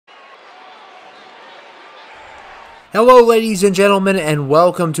Hello, ladies and gentlemen, and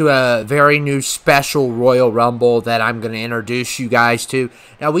welcome to a very new special Royal Rumble that I'm going to introduce you guys to.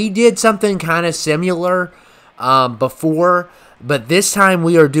 Now, we did something kind of similar before, but this time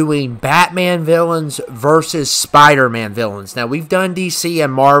we are doing Batman villains versus Spider-Man villains. Now, we've done DC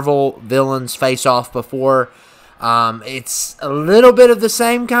and Marvel villains face-off before. It's a little bit of the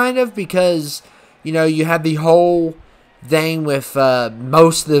same kind of because, you know, you have the whole thing with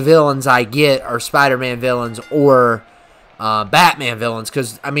most of the villains I get are Spider-Man villains or Batman villains,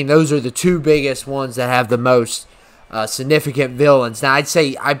 because I mean those are the two biggest ones that have the most significant villains. Now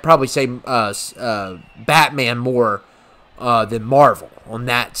I'd probably say Batman more than Marvel on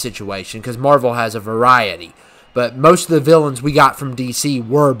that situation, because Marvel has a variety, but most of the villains we got from DC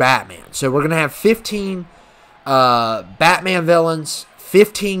were Batman. So we're gonna have 15 Batman villains,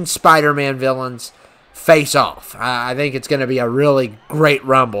 15 Spider-Man villains face off. I think it's going to be a really great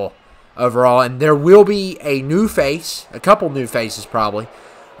Rumble overall, and there will be a new face, a couple new faces probably,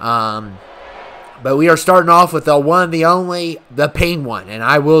 but we are starting off with the one, the only, the Penguin, and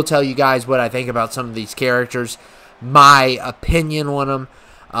I will tell you guys what I think about some of these characters, my opinion on them,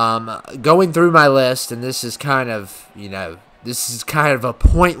 going through my list, and this is kind of, you know, this is kind of a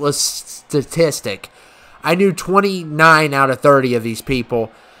pointless statistic. I knew 29 out of 30 of these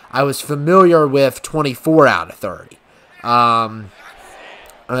people. I was familiar with 24 out of 30. I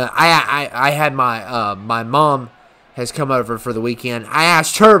had my mom has come over for the weekend. I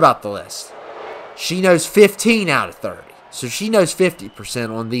asked her about the list. She knows 15 out of 30. So she knows 50%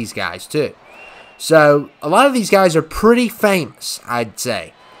 on these guys too. So a lot of these guys are pretty famous, I'd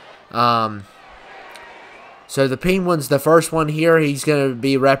say. So the Penguin's the first one here. He's going to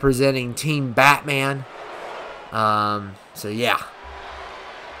be representing Team Batman. So yeah.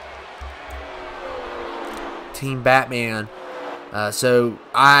 Team Batman. So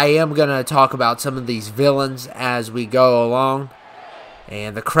I am going to talk about some of these villains as we go along.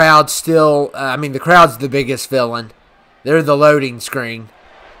 And the crowd still, the crowd's the biggest villain. They're the loading screen.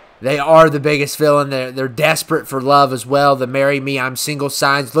 They are the biggest villain. They're desperate for love as well. The marry me, I'm single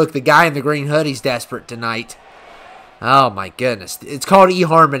signs. Look, the guy in the green hoodie's desperate tonight. Oh my goodness. It's called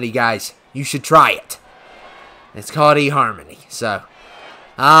eHarmony, guys. You should try it. It's called eHarmony. So,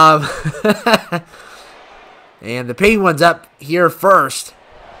 and the Penguin's up here first.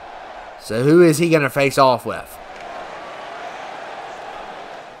 So who is he going to face off with?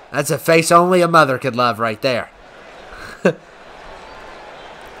 That's a face only a mother could love right there.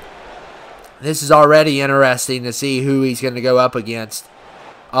 This is already interesting to see who he's going to go up against.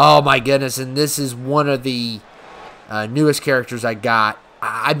 Oh my goodness, and this is one of the newest characters I got.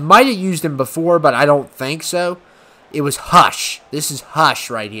 I might have used him before, but I don't think so. It was Hush. This is Hush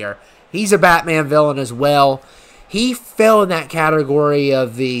right here. He's a Batman villain as well. He fell in that category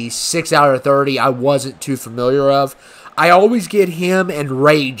of the 6 out of 30 I wasn't too familiar of. I always get him and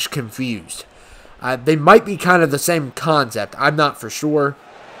Rage confused. They might be kind of the same concept. I'm not for sure.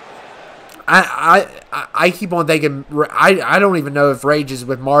 I keep on thinking, I don't even know if Rage is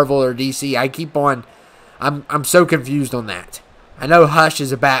with Marvel or DC. I keep on, I'm so confused on that. I know Hush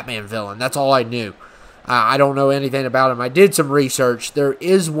is a Batman villain. That's all I knew. I don't know anything about him. I did some research. There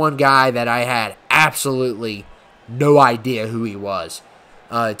is one guy that I had absolutely no idea who he was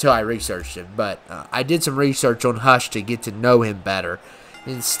until I researched him. But I did some research on Hush to get to know him better.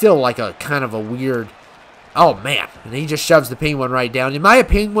 And it's still like a kind of a weird... Oh, man. And he just shoves the Penguin right down. Am I a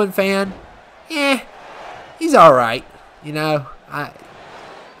Penguin fan? Yeah, he's alright. You know,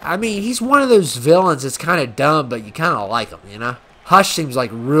 I mean, he's one of those villains that's kind of dumb, but you kind of like him, you know? Hush seems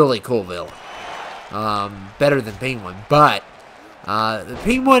like a really cool villain. Better than Penguin, but the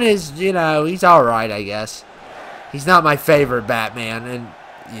Penguin is, you know, he's alright, I guess. He's not my favorite Batman, and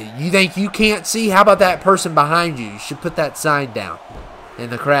you think you can't see? How about that person behind you? You should put that sign down in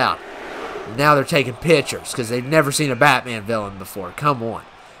the crowd. And now they're taking pictures because they've never seen a Batman villain before. Come on.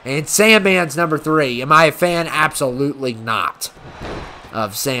 And Sandman's number 3. Am I a fan? Absolutely not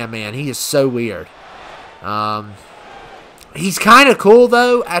of Sandman. He is so weird. He's kind of cool,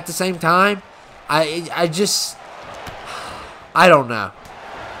 though, at the same time. I don't know.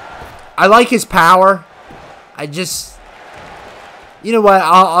 I like his power. You know what?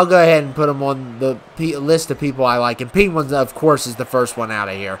 I'll go ahead and put him on the list of people I like. And Penguin, of course, is the first one out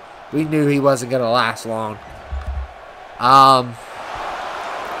of here. We knew he wasn't going to last long. And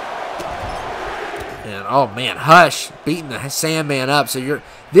oh man, Hush beating the Sandman up. So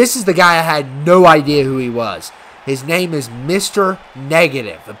this is the guy I had no idea who he was. His name is Mr.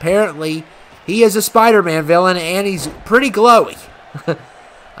 Negative. Apparently, he is a Spider-Man villain, and he's pretty glowy.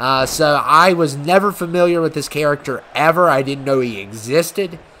 So I was never familiar with this character ever. I didn't know he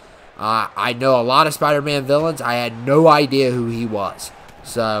existed. I know a lot of Spider-Man villains. I had no idea who he was.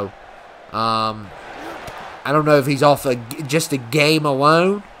 So, I don't know if he's off just a game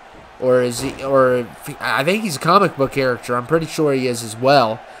alone, or is he? Or I think he's a comic book character. I'm pretty sure he is as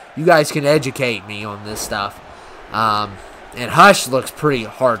well. You guys can educate me on this stuff. And Hush looks pretty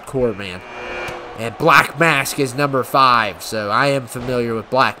hardcore, man. And Black Mask is number 5, so I am familiar with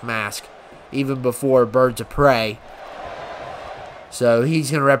Black Mask even before Birds of Prey. So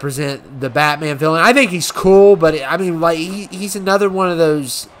he's going to represent the Batman villain. I think he's cool, but I mean, like, he's another one of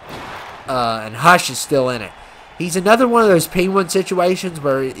those, and Hush is still in it. He's another one of those Penguin situations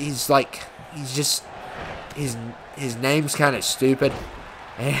where he's like, he's just, his name's kind of stupid,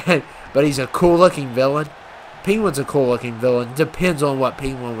 but he's a cool-looking villain. Penguin's a cool-looking villain. Depends on what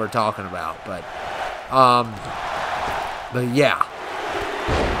Penguin we're talking about, but yeah.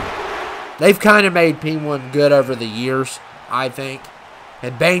 They've kind of made Penguin good over the years, I think.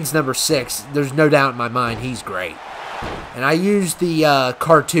 And Bane's number 6. There's no doubt in my mind he's great. And I used the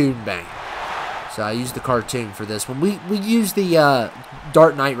cartoon Bane. So I used the cartoon for this one. We used the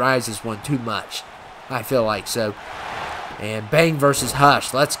Dark Knight Rises one too much, I feel like. So, and Bane versus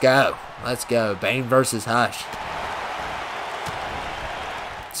Hush. Let's go. Let's go. Bane versus Hush.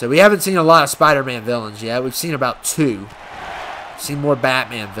 So we haven't seen a lot of Spider-Man villains yet. We've seen about 2. We've seen more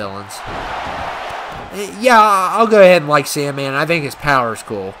Batman villains. Yeah, I'll go ahead and like Sandman. I think his power's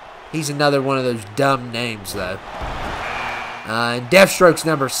cool. He's another one of those dumb names, though. And Deathstroke's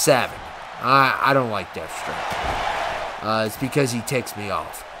number 7. I don't like Deathstroke. It's because he ticks me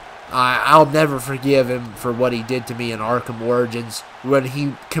off. I'll never forgive him for what he did to me in Arkham Origins when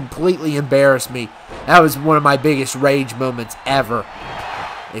he completely embarrassed me. That was one of my biggest rage moments ever.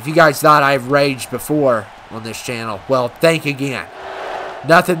 If you guys thought I've raged before on this channel, well, think again.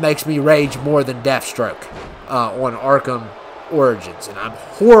 Nothing makes me rage more than Deathstroke on Arkham Origins. And I'm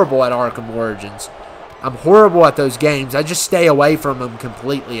horrible at Arkham Origins. I'm horrible at those games. I just stay away from them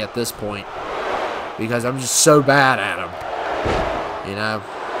completely at this point, because I'm just so bad at them. You know?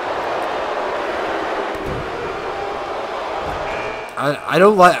 I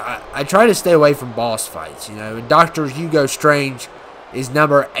don't like... I try to stay away from boss fights, you know? And Dr. Hugo Strange is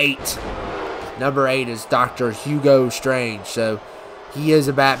number 8. Number 8 is Dr. Hugo Strange. So, he is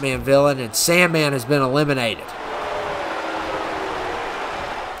a Batman villain, and Sandman has been eliminated.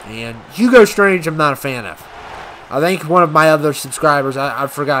 And Hugo Strange, I'm not a fan of. I think one of my other subscribers, I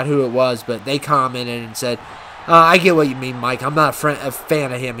forgot who it was, but they commented and said, I get what you mean, Mike. I'm not a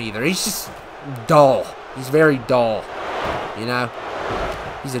fan of him either. He's just dull. He's very dull. You know?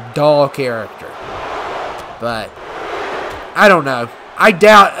 He's a dull character. But, I don't know. I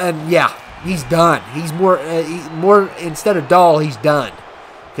doubt, and yeah, he's done. He's more, instead of dull, he's done.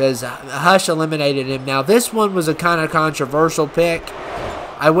 Because Hush eliminated him. Now, this one was a kind of controversial pick.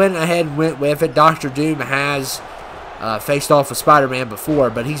 I went ahead and went with it. Dr. Doom has faced off with Spider-Man before,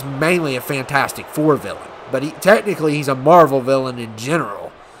 but he's mainly a Fantastic Four villain. But technically, he's a Marvel villain in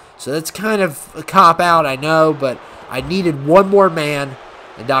general. So that's kind of a cop-out, I know, but I needed one more man,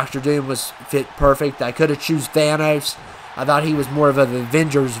 and Dr. Doom was fit perfect. I could have chosen Thanos. I thought he was more of an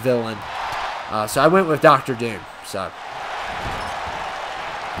Avengers villain. So I went with Dr. Doom. So...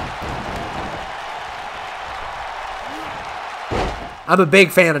 I'm a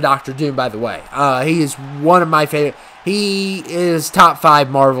big fan of Dr. Doom, by the way. He is one of my favorite. He is top 5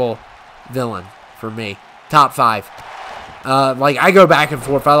 Marvel villain for me. Top 5. Like, I go back and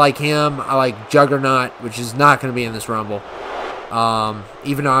forth. I like him. I like Juggernaut, which is not going to be in this Rumble.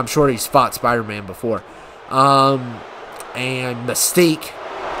 Even though I'm sure he's fought Spider-Man before. And Mystique.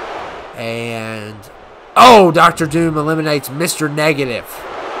 And... oh, Dr. Doom eliminates Mr. Negative.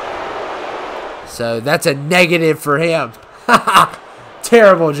 So, that's a negative for him. Haha.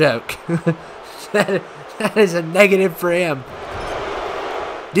 Terrible joke. that is a negative for him.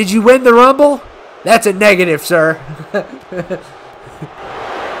 Did you win the Rumble? That's a negative, sir.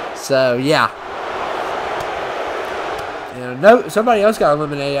 So, yeah. No, somebody else got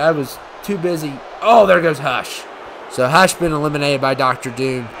eliminated. I was too busy. Oh, there goes Hush. So, Hush been eliminated by Dr.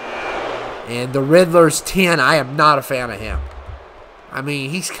 Doom. And the Riddler's 10. I am not a fan of him. I mean,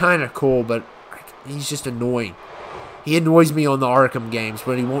 he's kind of cool, but he's just annoying. He annoys me on the Arkham games,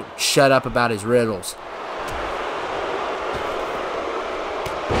 but he won't shut up about his riddles.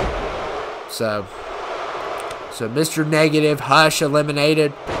 So Mr. Negative, Hush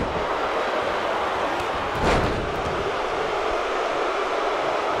eliminated.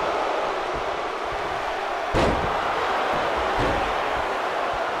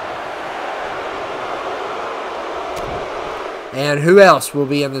 And who else will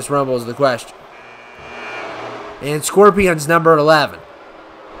be in this Rumble is the question. And Scorpion's number 11.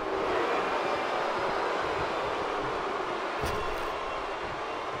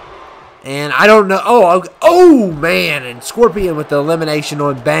 And I don't know. Oh, man. And Scorpion with the elimination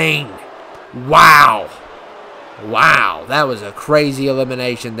on Bane. Wow. Wow. That was a crazy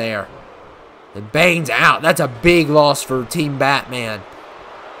elimination there. And Bane's out. That's a big loss for Team Batman.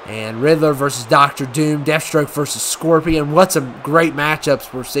 And Riddler versus Doctor Doom. Deathstroke versus Scorpion. What some great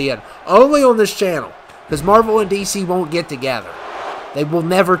matchups we're seeing. Only on this channel. Because Marvel and DC won't get together. They will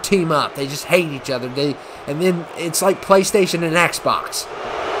never team up. They just hate each other. And then it's like PlayStation and Xbox.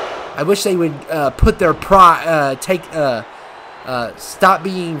 I wish they would put their pride, stop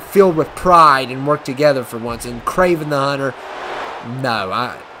being filled with pride and work together for once. And Kraven the Hunter, no,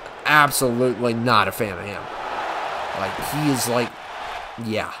 I absolutely not a fan of him. Like, he is like,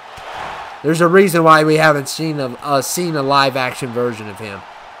 yeah. There's a reason why we haven't seen a live action version of him.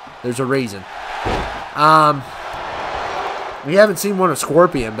 There's a reason. We haven't seen one of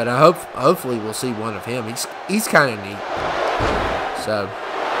Scorpion, but hopefully we'll see one of him. He's kind of neat. So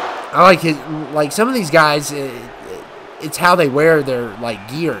I like some of these guys. It's how they wear their like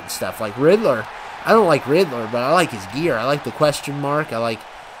gear and stuff. Like Riddler, I don't like Riddler, but I like his gear. I like the question mark. I like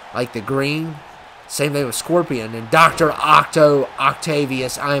the green. Same thing with Scorpion and Dr.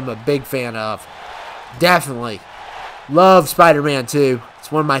 Octavius. I am a big fan of. Definitely love Spider-Man 2.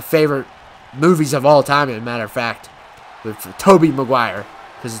 It's one of my favorite movies of all time, as a matter of fact, with Tobey Maguire,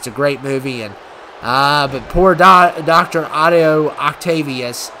 because it's a great movie. And but poor Dr.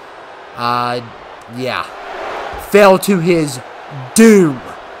 Octavius, yeah, fell to his doom.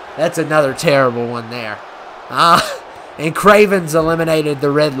 That's another terrible one there. And Kraven's eliminated the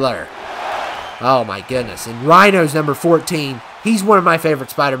Riddler. Oh my goodness. And Rhino's number 14. He's one of my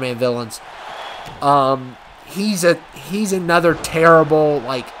favorite Spider-Man villains. He's another terrible,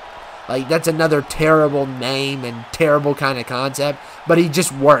 like that's another terrible name and terrible kind of concept, but he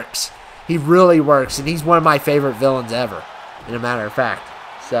just works. He really works, and he's one of my favorite villains ever, in a matter of fact.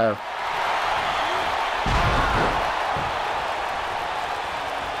 So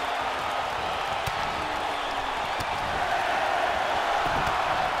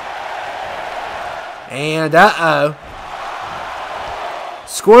and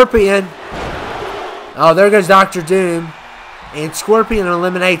Scorpion. Oh, there goes Dr. Doom. And Scorpion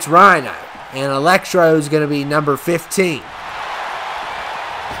eliminates Rhino. And Electro is going to be number 15.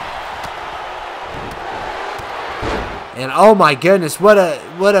 And oh my goodness, what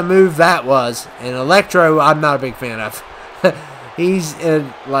a move that was. And Electro, I'm not a big fan of. He's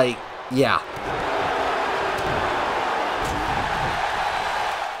like, yeah.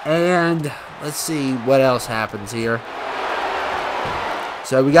 And let's see what else happens here.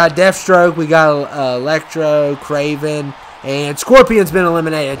 So we got Deathstroke, we got Electro, Kraven, and Scorpion's been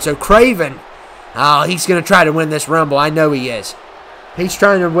eliminated. So Kraven, oh, he's going to try to win this Rumble. I know he is. He's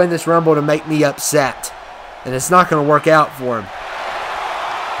trying to win this Rumble to make me upset. And it's not going to work out for him.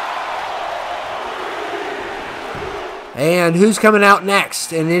 And who's coming out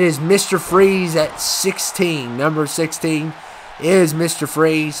next? And it is Mr. Freeze at 16. Number 16 is Mr.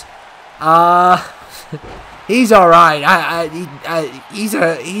 Freeze. He's all right. He's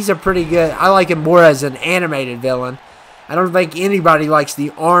a pretty good. I like him more as an animated villain. I don't think anybody likes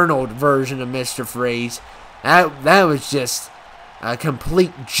the Arnold version of Mr. Freeze. That was just a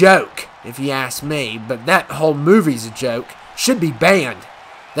complete joke, if you ask me. But that whole movie's a joke. Should be banned.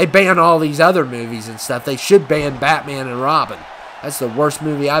 They ban all these other movies and stuff. They should ban Batman and Robin. That's the worst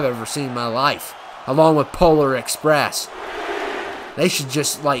movie I've ever seen in my life, along with Polar Express. They should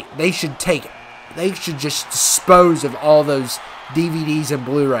just they should just dispose of all those DVDs and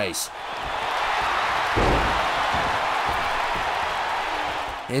Blu-rays.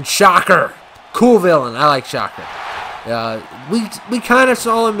 And Shocker, cool villain. I like Shocker. We kind of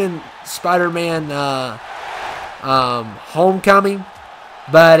saw him in Spider-Man Homecoming,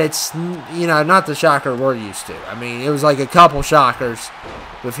 but it's not the Shocker we're used to. I mean, it was like a couple Shockers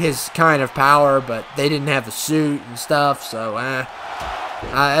with his kind of power, but they didn't have the suit and stuff, so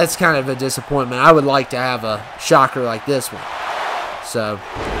that's kind of a disappointment. I would like to have a Shocker like this one. So,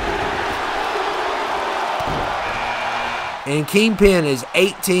 and Kingpin is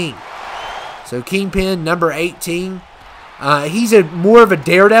 18. So Kingpin, number 18. He's more of a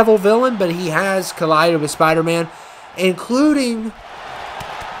Daredevil villain, but he has collided with Spider-Man, including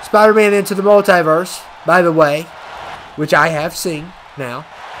Spider-Man Into the Multiverse, by the way, which I have seen now.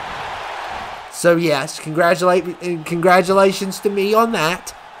 So yes, congratulations to me on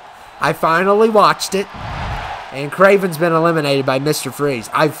that. I finally watched it. And Kraven's been eliminated by Mr. Freeze.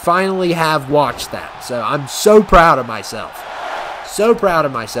 I finally have watched that. So I'm so proud of myself. So proud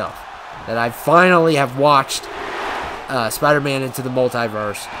of myself that I finally have watched Spider-Man Into the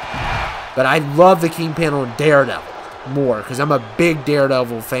Multiverse. But I love the Kingpin on Daredevil. more because I'm a big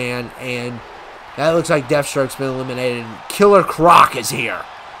Daredevil fan, and that looks like Deathstroke's been eliminated. Killer Croc is here.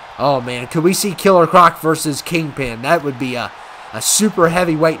 Oh, man. Could we see Killer Croc versus Kingpin? That would be a super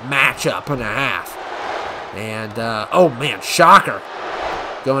heavyweight matchup and a half. And, oh, man, Shocker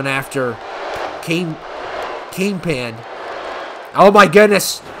going after Kingpin. Oh, my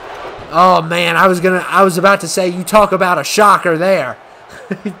goodness. Oh, man, I was about to say, you talk about a shocker there.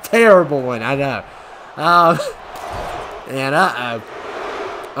 Terrible one, I know. And, uh-oh.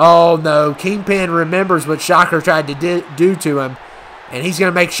 Oh, no. Kingpin remembers what Shocker tried to do to him, and he's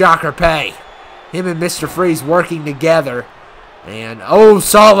going to make Shocker pay. Him and Mr. Freeze working together. And, oh,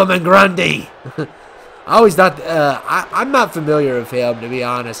 Solomon Grundy. I always thought, I'm not familiar with him, to be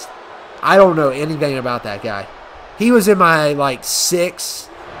honest. I don't know anything about that guy. He was in my, like,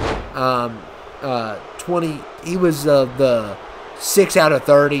 20, he was the 6 out of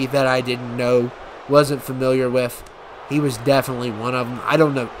 30 that I didn't know, wasn't familiar with. He was definitely one of them. I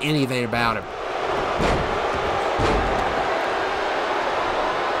don't know anything about him.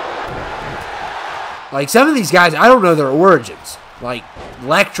 Like, some of these guys, I don't know their origins. Like,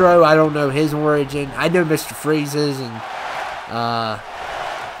 Electro, I don't know his origin. I know Mr. Freeze's and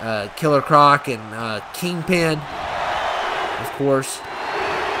Killer Croc and Kingpin, of course.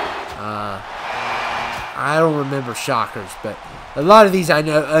 I don't remember Shockers, but a lot of these I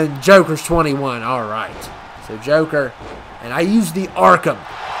know. And Joker's 21, all right. So Joker, and I used the Arkham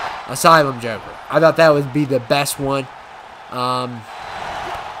Asylum Joker. I thought that would be the best one.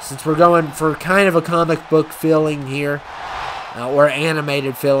 Since we're going for kind of a comic book feeling here, or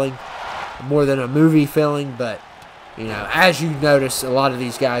animated feeling, more than a movie feeling, but, you know, as you notice, a lot of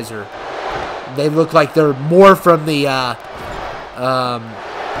these guys they look like they're more from the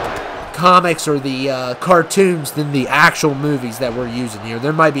comics or the cartoons than the actual movies that we're using here.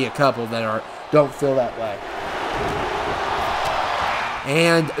 There might be a couple that don't feel that way.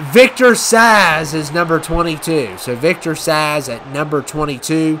 And Victor Saz is number 22. So Victor Saz at number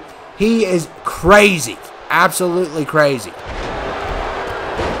 22. He is crazy. Absolutely crazy.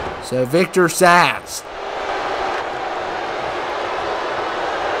 So Victor Saz.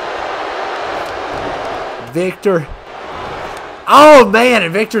 Victor. Oh, man.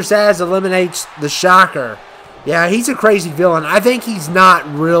 And Victor Saz eliminates the Shocker. Yeah, he's a crazy villain. I think he's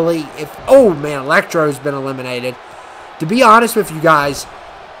not really... Oh, man. Electro's been eliminated. To be honest with you guys,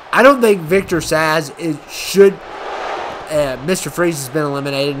 I don't think Victor Saz should... Mr. Freeze has been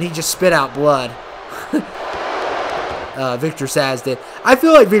eliminated, and he just spit out blood. Victor Saz did. I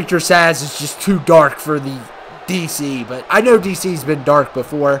feel like Victor Saz is just too dark for the DC, but I know DC's been dark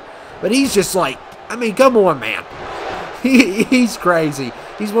before, but he's just like... I mean, come on, man. He's crazy.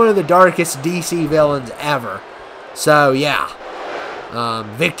 He's one of the darkest DC villains ever. So, yeah.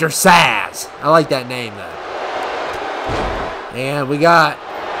 Victor Saz. I like that name, though. And we got...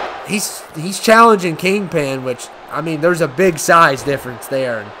 He's challenging Kingpin, which, I mean, there's a big size difference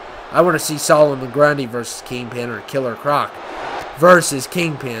there. And I want to see Solomon Grundy versus Kingpin, or Killer Croc versus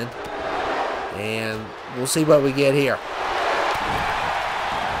Kingpin. And we'll see what we get here.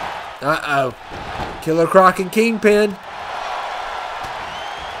 Uh-oh. Killer Croc and Kingpin.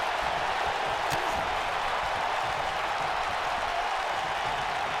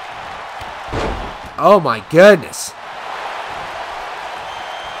 Oh my goodness.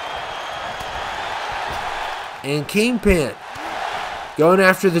 And Kingpin going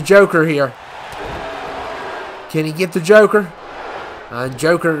after the Joker here. Can he get the Joker?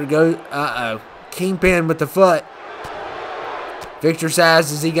 Joker goes, uh-oh. Kingpin with the foot. Victor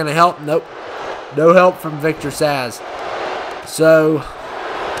Saz, is he going to help? Nope. No help from Victor Saz. So,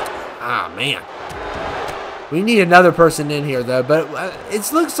 man. We need another person in here, though. But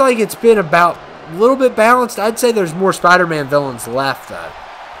it looks like it's been about a little bit balanced. I'd say there's more Spider-Man villains left, though,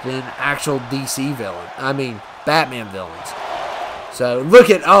 than actual DC villain. I mean, Batman villains. So, look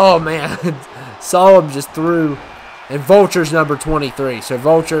at, oh, man. Solomon just threw. And Vulture's number 23. So,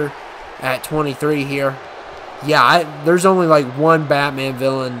 Vulture at 23 here. Yeah, there's only like one Batman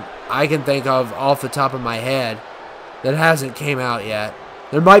villain I can think of off the top of my head that hasn't came out yet.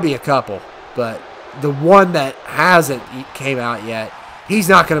 There might be a couple, but the one that hasn't came out yet, he's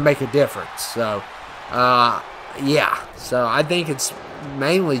not going to make a difference. So, yeah. So I think it's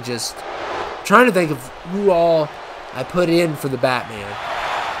mainly just trying to think of who all I put in for the Batman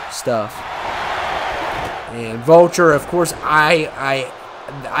stuff. And Vulture, of course, I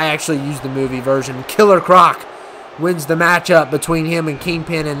actually used the movie version. Killer Croc wins the matchup between him and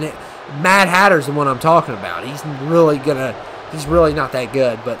Kingpin, and Mad Hatter's the one I'm talking about. He's really not that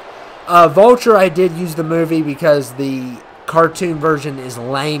good. But Vulture, I did use the movie because the cartoon version is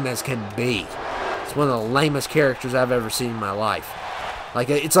lame as can be. It's one of the lamest characters I've ever seen in my life. Like,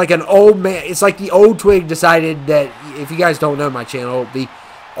 it's like an old man. It's like the old Twig decided that, if you guys don't know my channel, the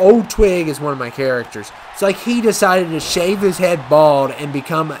old Twig is one of my characters. It's like he decided to shave his head bald and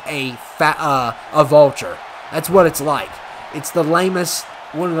become a vulture. That's what it's like. It's the lamest,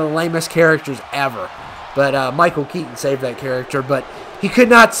 one of the lamest characters ever. But Michael Keaton saved that character, but he could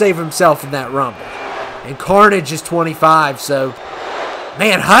not save himself in that Rumble. And Carnage is 25, so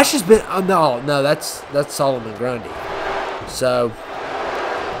man, Hush has been. Oh no, that's Solomon Grundy. So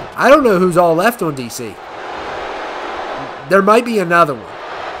I don't know who's all left on DC. There might be another one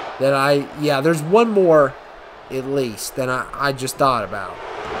that there's one more at least than I just thought about.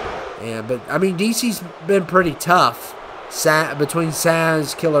 But I mean, DC's been pretty tough between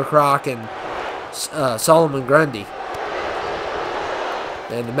Saz, Killer Croc, and Solomon Grundy.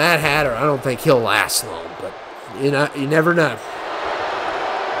 And the Mad Hatter, I don't think he'll last long, but you never know.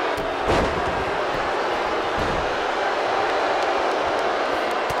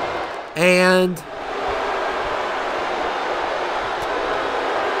 And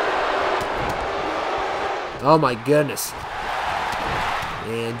oh my goodness.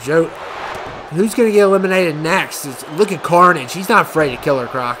 And Joe, who's going to get eliminated next? Look at Carnage. He's not afraid of Killer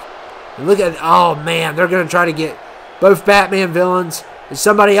Croc. And look at, oh man, they're going to try to get both Batman villains. Is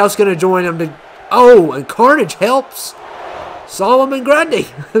somebody else going to join them? Oh, and Carnage helps Solomon Grundy.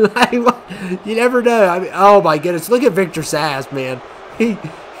 You never know. I mean, oh my goodness. Look at Victor Saz, man.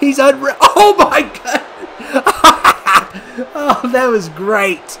 He's unreal. Oh my god. Oh, that was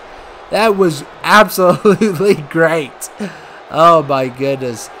great. That was absolutely great. Oh my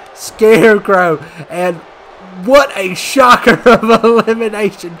goodness. Scarecrow. And what a shocker of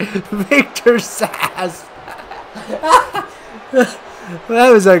elimination. Victor Saz. That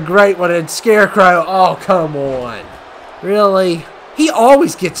was a great one. And Scarecrow. Oh, come on. Really? He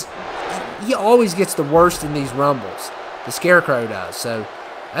always gets the worst in these Rumbles. The Scarecrow does. So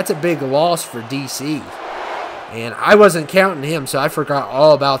that's a big loss for DC. And I wasn't counting him, so I forgot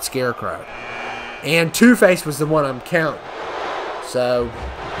all about Scarecrow. And Two-Face was the one I'm counting. So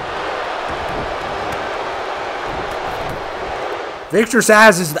Victor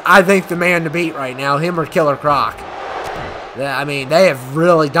Saz is, I think, the man to beat right now. Him or Killer Croc. I mean, they have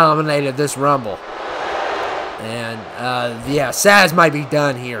really dominated this Rumble. And yeah, Saz might be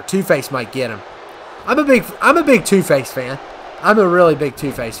done here. Two-Face might get him. I'm a big Two-Face fan. I'm a really big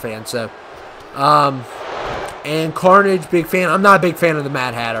Two-Face fan. So, and Carnage, big fan. I'm not a big fan of the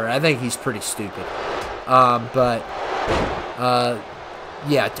Mad Hatter. I think he's pretty stupid.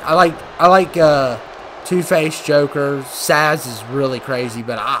 Yeah, I like Two-Face, Joker. Saz is really crazy,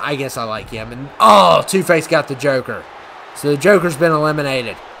 but I guess I like him. And oh, Two-Face got the Joker. So the Joker's been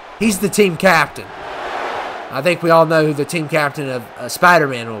eliminated. He's the team captain. I think we all know who the team captain of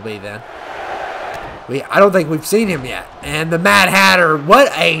Spider-Man will be then. I don't think we've seen him yet. And the Mad Hatter, what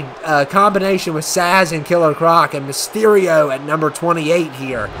a combination with Saz and Killer Croc and Mysterio at number 28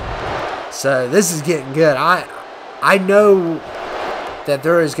 here. So this is getting good. I know that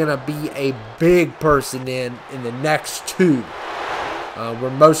there is going to be a big person in the next two. We're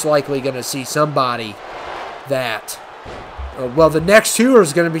most likely going to see somebody that, well, the next two are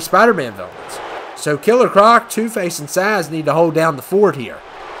going to be Spider-Man villains. So Killer Croc, Two-Face, and Saz need to hold down the fort here.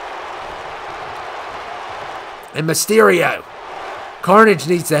 And Mysterio. Carnage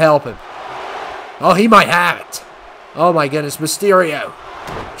needs to help him. Oh, he might have it. Oh my goodness, Mysterio.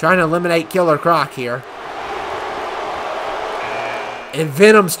 Trying to eliminate Killer Croc here. And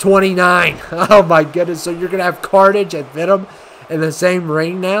Venom's 29. Oh my goodness, so you're going to have Carnage and Venom in the same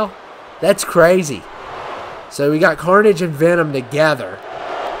ring now? That's crazy. So we got Carnage and Venom together.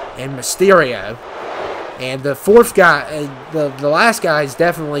 And Mysterio. And the fourth guy, the last guy is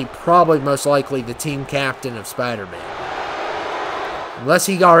definitely, probably most likely the team captain of Spider-Man. Unless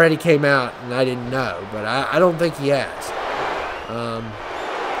he already came out and I didn't know. But I don't think he has.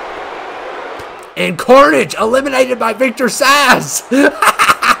 And Carnage eliminated by Victor Saz.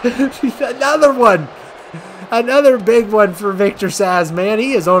 Another one. Another big one for Victor Saz, man.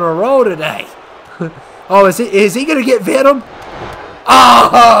 He is on a roll today. Oh, is he going to get Venom?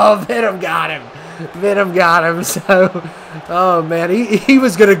 Oh, Venom got him. Venom got him. So, oh man, he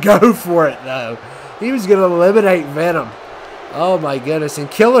was going to go for it though. He was going to eliminate Venom. Oh my goodness.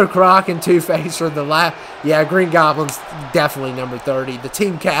 And Killer Croc and Two-Face are the last. Yeah, Green Goblin's definitely number 30. The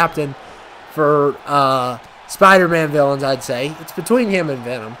team captain for Spider-Man villains, I'd say. It's between him and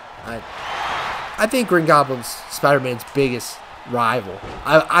Venom. I think Green Goblin's Spider-Man's biggest rival,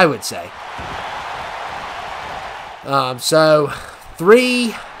 I would say. So,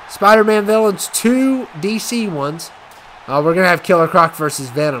 3 Spider-Man villains, 2 DC ones. We're going to have Killer Croc versus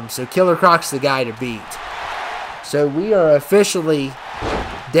Venom. So Killer Croc's the guy to beat. So we are officially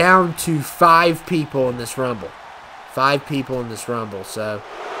down to 5 people in this Rumble. 5 people in this Rumble. So,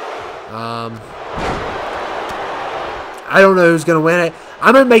 I don't know who's going to win it.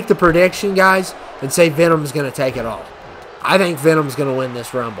 I'm going to make the prediction, guys, and say Venom's going to take it all. I think Venom's going to win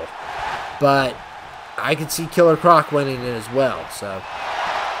this Rumble. But I could see Killer Croc winning it as well. So,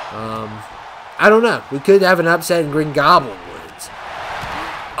 I don't know. We could have an upset and Green Goblin wins.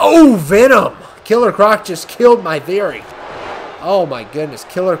 Oh, Venom! Killer Croc just killed my theory. Oh my goodness,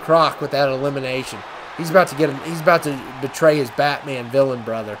 Killer Croc with that elimination. He's about to betray his Batman villain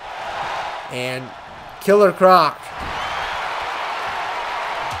brother. And Killer Croc.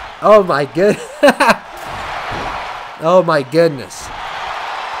 Oh my goodness. Oh my goodness.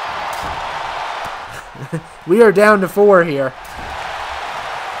 We are down to 4 here.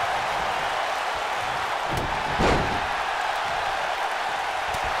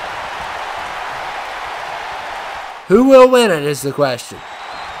 Who will win it is the question.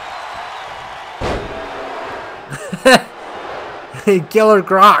 Killer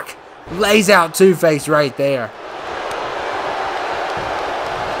Croc lays out Two-Face right there.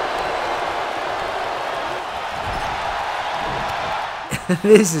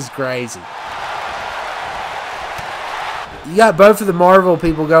 This is crazy. You got both of the Marvel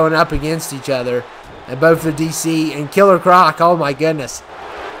people going up against each other. And both the DC and Killer Croc. Oh my goodness.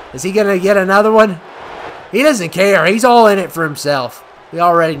 Is he going to get another one? He doesn't care. He's all in it for himself. We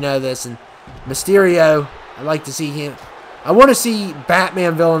already know this. And Mysterio, I'd like to see him. I want to see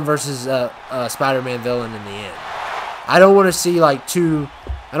Batman villain versus Spider-Man villain in the end. I don't want to see like I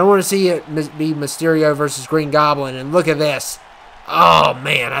don't want to see it be Mysterio versus Green Goblin. And look at this. Oh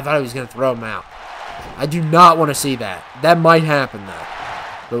man, I thought he was going to throw him out. I do not want to see that. That might happen though.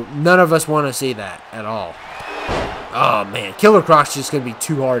 But none of us want to see that at all. Oh man, Killer Croc's just going to be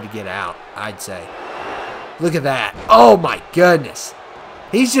too hard to get out, I'd say. Look at that. Oh my goodness.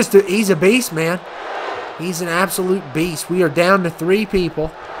 He's a beast, man. He's an absolute beast. We are down to 3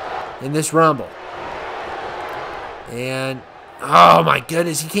 people in this Rumble. And, oh my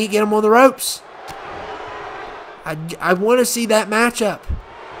goodness, he can't get him on the ropes. I want to see that matchup.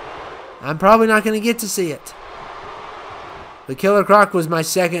 I'm probably not going to get to see it. The Killer Croc was my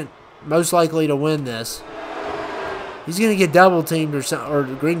second most likely to win this. He's going to get double teamed or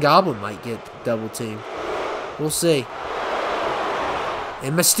Green Goblin might get double teamed. We'll see.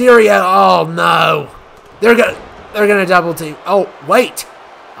 And Mysterio, oh no. They're gonna double team. Oh, wait.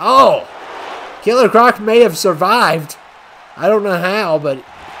 Oh. Killer Croc may have survived. I don't know how, but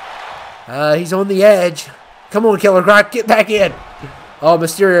he's on the edge. Come on, Killer Croc, get back in. Oh,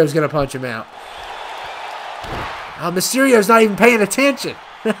 Mysterio's gonna punch him out. Oh, Mysterio's not even paying attention.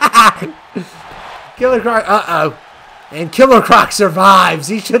 Killer Croc, uh-oh. And Killer Croc survives.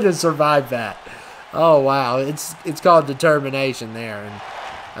 He should have survived that. Oh, wow. It's called determination there. And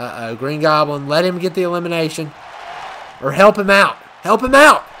uh-oh, Green Goblin, let him get the elimination. Or help him out. Help him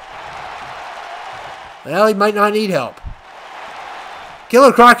out! Well, he might not need help.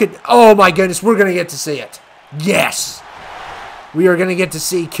 Killer Croc could... Oh, my goodness, we're going to get to see it. Yes! We are going to get to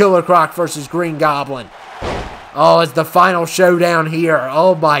see Killer Croc versus Green Goblin. Oh, it's the final showdown here.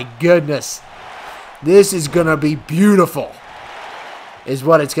 Oh, my goodness. This is going to be beautiful. Is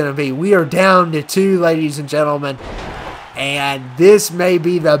what it's going to be. We are down to 2, ladies and gentlemen. And this may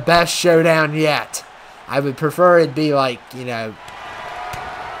be the best showdown yet. I would prefer it be like, you know,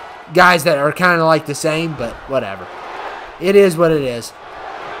 guys that are kind of like the same, but whatever. It is what it is.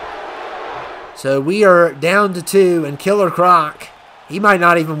 So we are down to 2, and Killer Croc, he might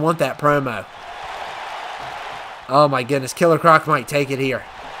not even want that promo. Oh my goodness, Killer Croc might take it here.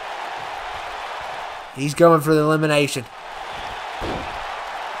 He's going for the elimination.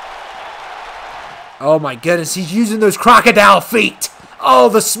 Oh my goodness, he's using those crocodile feet. Oh,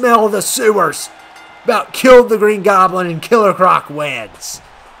 the smell of the sewers. About killed the Green Goblin, and Killer Croc wins.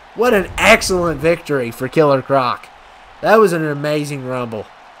 What an excellent victory for Killer Croc. That was an amazing Rumble.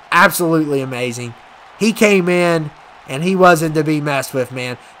 Absolutely amazing. He came in, and he wasn't to be messed with,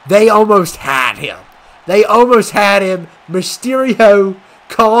 man. They almost had him. They almost had him. Mysterio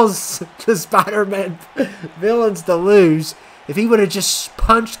caused the Spider-Man villains to lose. If he would have just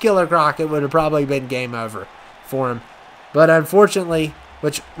punched Killer Croc, it would have probably been game over for him. But unfortunately,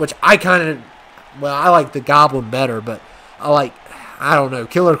 which I kind of, well, I like the Goblin better, but I don't know,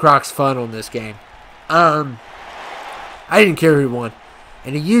 Killer Croc's fun on this game. I didn't care who won.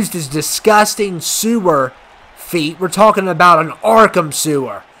 And he used his disgusting sewer feet. We're talking about an Arkham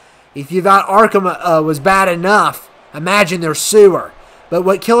sewer. If you thought Arkham was bad enough, imagine their sewer. But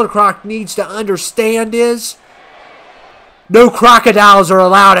what Killer Croc needs to understand is No crocodiles are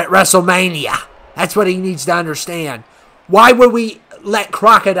allowed at WrestleMania. That's what he needs to understand. Why would we let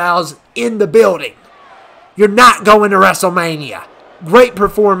crocodiles in the building? You're not going to WrestleMania. Great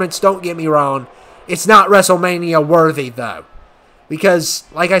performance, don't get me wrong. It's not WrestleMania worthy, though. Because,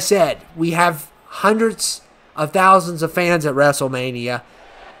 like I said, we have hundreds of thousands of fans at WrestleMania.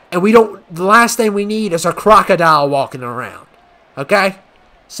 And we don't, the last thing we need is a crocodile walking around. Okay?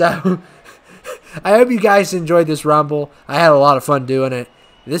 So, I hope you guys enjoyed this Rumble. I had a lot of fun doing it.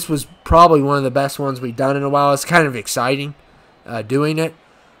 This was probably one of the best ones we've done in a while. It's kind of exciting doing it.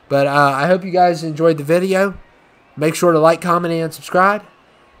 But I hope you guys enjoyed the video. Make sure to like, comment, and subscribe.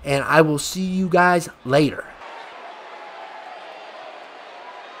 And I will see you guys later.